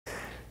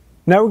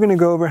Now we're going to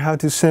go over how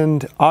to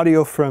send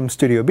audio from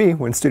Studio B,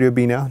 we're in Studio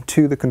B now,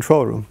 to the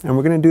control room. And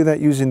we're going to do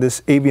that using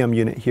this ABM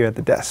unit here at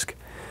the desk.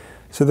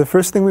 So the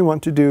first thing we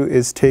want to do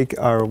is take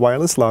our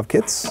wireless lav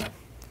kits.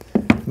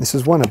 This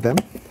is one of them.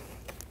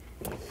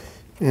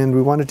 And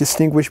we want to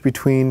distinguish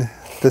between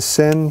the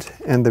send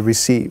and the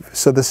receive.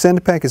 So the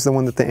send pack is the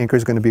one that the anchor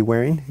is going to be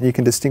wearing. You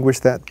can distinguish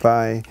that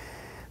by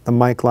the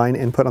mic line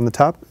input on the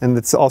top, and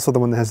it's also the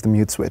one that has the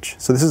mute switch.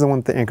 So this is the one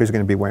that the anchor is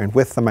going to be wearing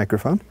with the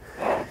microphone.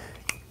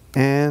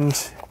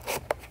 And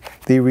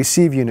the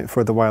receive unit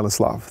for the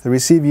wireless lav. The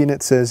receive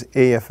unit says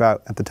AF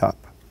out at the top.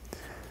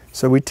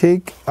 So we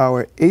take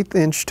our 1/8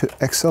 inch to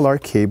XLR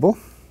cable.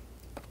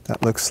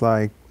 That looks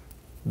like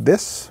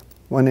this.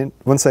 One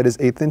side is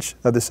 1/8 inch,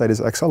 the other side is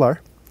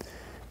XLR.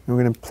 And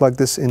we're going to plug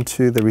this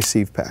into the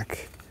receive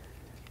pack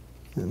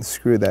and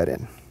screw that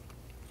in.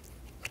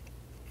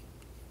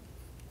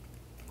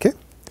 Okay.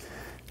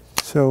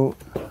 So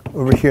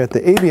over here at the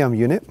ABM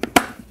unit,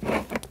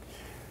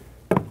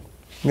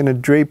 I'm going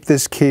to drape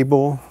this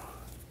cable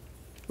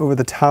over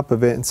the top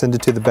of it and send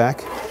it to the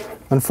back.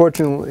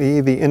 Unfortunately,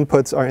 the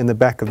inputs are in the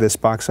back of this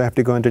box, so I have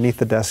to go underneath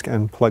the desk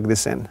and plug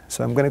this in.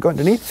 So I'm going to go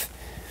underneath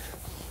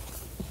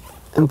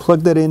and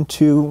plug that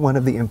into one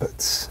of the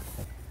inputs.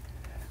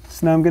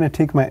 So now I'm going to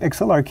take my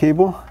XLR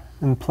cable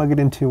and plug it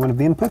into one of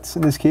the inputs.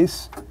 In this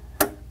case,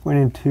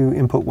 going into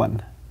input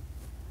 1.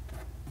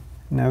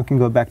 Now we can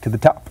go back to the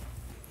top.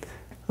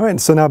 All right,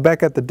 so now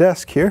back at the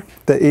desk here,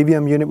 the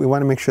ABM unit, we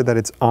want to make sure that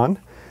it's on.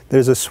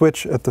 There's a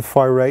switch at the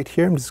far right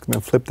here. I'm just going to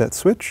flip that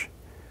switch.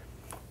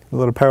 The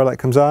little power light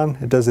comes on.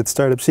 It does its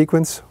startup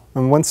sequence.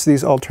 And once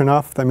these all turn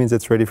off, that means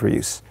it's ready for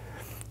use.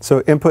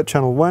 So input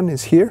channel 1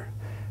 is here.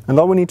 And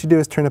all we need to do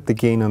is turn up the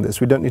gain on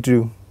this. We don't need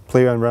to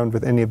play around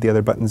with any of the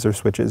other buttons or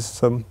switches.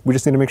 So we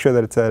just need to make sure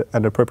that it's at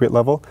an appropriate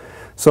level.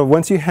 So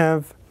once you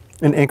have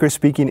an anchor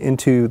speaking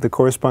into the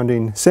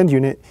corresponding send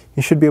unit,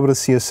 you should be able to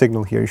see a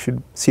signal here. You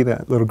should see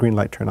that little green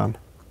light turn on.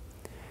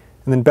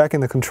 And then back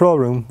in the control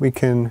room, we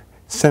can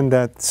send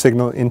that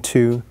signal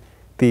into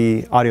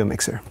the audio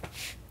mixer.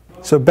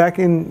 So back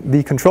in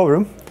the control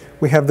room,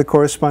 we have the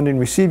corresponding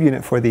receive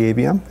unit for the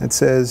ABM. It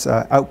says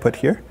output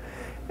here.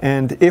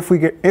 And if we're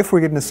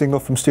getting a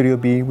signal from Studio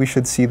B, we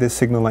should see this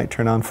signal light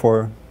turn on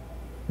for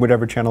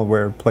whatever channel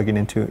we're plugging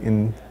into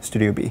in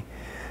Studio B.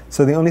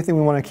 So the only thing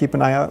we want to keep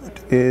an eye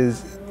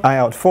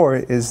out for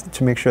is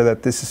to make sure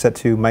that this is set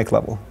to mic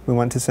level. We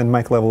want to send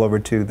mic level over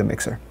to the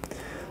mixer.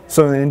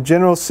 So in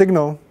general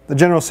signal, the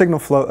general signal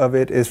flow of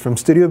it is from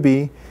Studio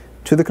B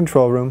to the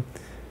control room,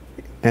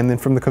 and then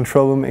from the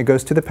control room it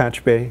goes to the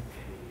patch bay,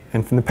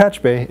 and from the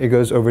patch bay it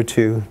goes over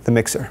to the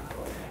mixer.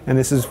 And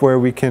this is where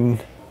we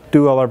can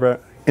do all of our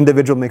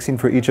individual mixing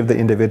for each of the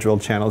individual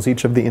channels,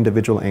 each of the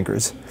individual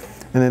anchors.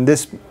 And then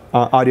this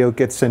audio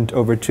gets sent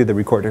over to the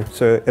recorder,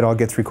 so it all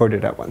gets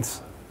recorded at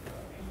once.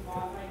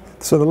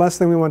 So the last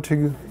thing we want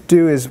to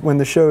do is when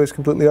the show is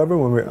completely over,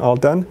 when we're all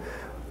done,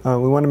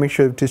 we want to make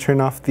sure to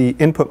turn off the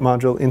input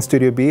module in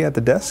Studio B at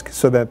the desk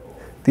so that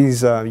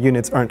these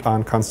units aren't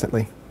on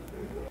constantly.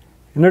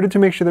 In order to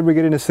make sure that we're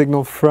getting a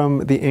signal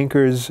from the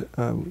anchor's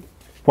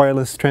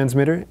wireless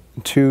transmitter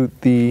to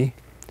the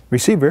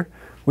receiver,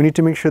 we need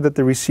to make sure that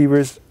the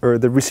receivers, or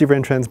the receiver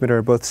and transmitter,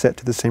 are both set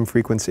to the same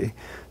frequency.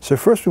 So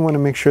first we want to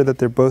make sure that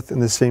they're both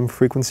in the same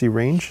frequency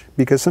range,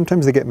 because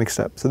sometimes they get mixed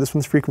up. So this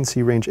one's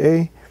frequency range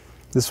A,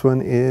 this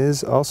one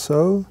is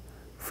also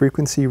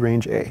frequency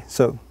range A.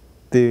 So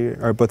they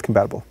are both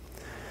compatible.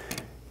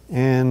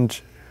 And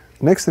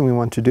next thing we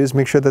want to do is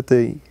make sure that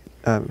the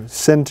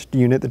send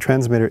unit, the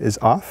transmitter, is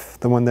off,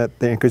 the one that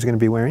the anchor is going to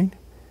be wearing.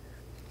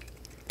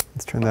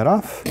 Let's turn that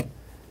off.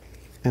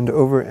 And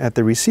over at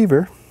the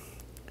receiver,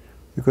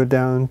 we go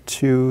down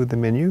to the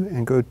menu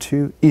and go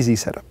to Easy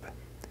Setup.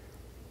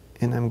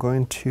 And I'm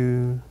going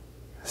to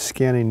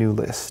scan a new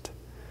list.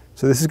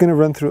 So this is going to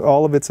run through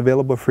all of its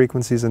available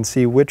frequencies and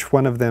see which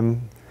one of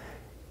them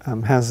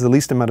has the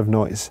least amount of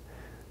noise,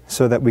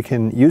 so that we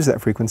can use that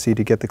frequency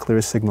to get the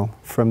clearest signal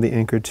from the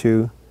anchor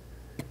to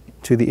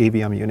the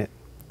ABM unit.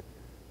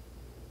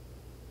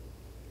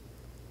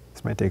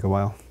 This might take a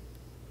while.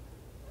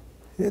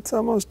 It's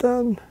almost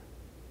done.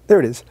 There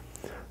it is.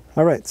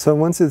 All right, so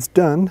once it's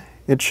done,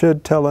 it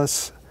should tell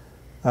us,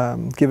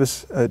 give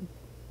us a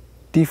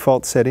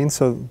default setting.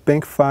 So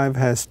bank 5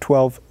 has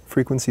 12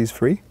 frequencies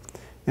free,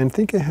 and I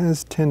think it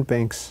has 10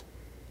 banks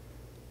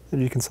that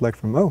you can select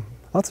from. Oh,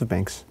 lots of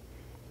banks.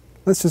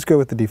 Let's just go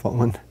with the default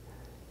one.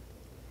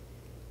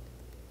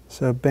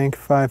 So bank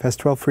 5 has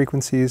 12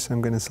 frequencies.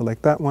 I'm going to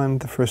select that one.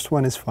 The first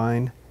one is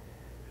fine.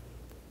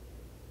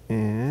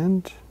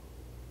 And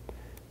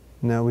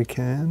now we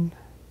can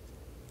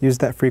use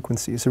that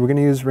frequency. So we're going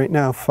to use right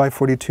now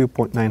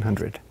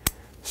 542.900.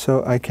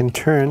 So I can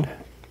turn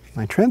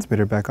my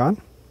transmitter back on.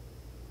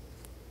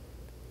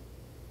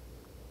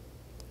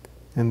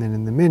 And then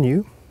in the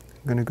menu,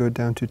 I'm going to go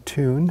down to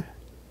Tune.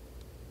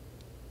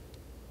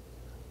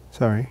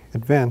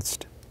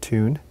 Advanced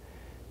Tune.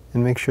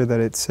 And make sure that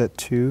it's set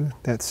to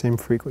that same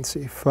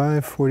frequency,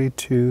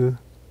 542.900.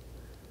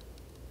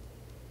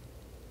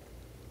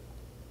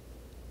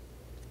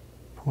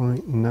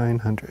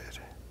 542.900.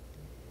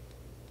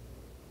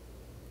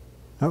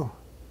 Oh.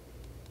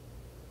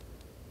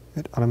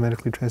 It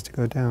automatically tries to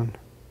go down.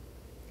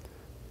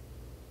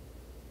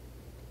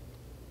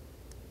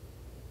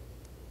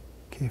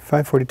 Okay,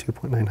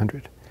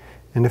 542.900.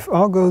 And if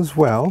all goes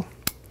well,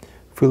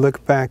 if we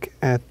look back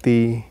at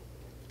the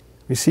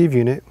receive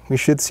unit, we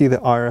should see the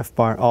RF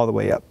bar all the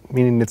way up,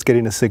 meaning it's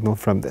getting a signal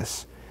from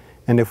this.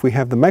 And if we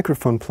have the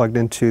microphone plugged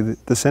into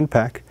the send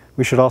pack,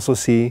 we should also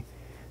see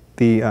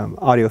the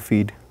audio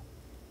feed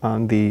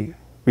on the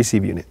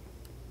receive unit.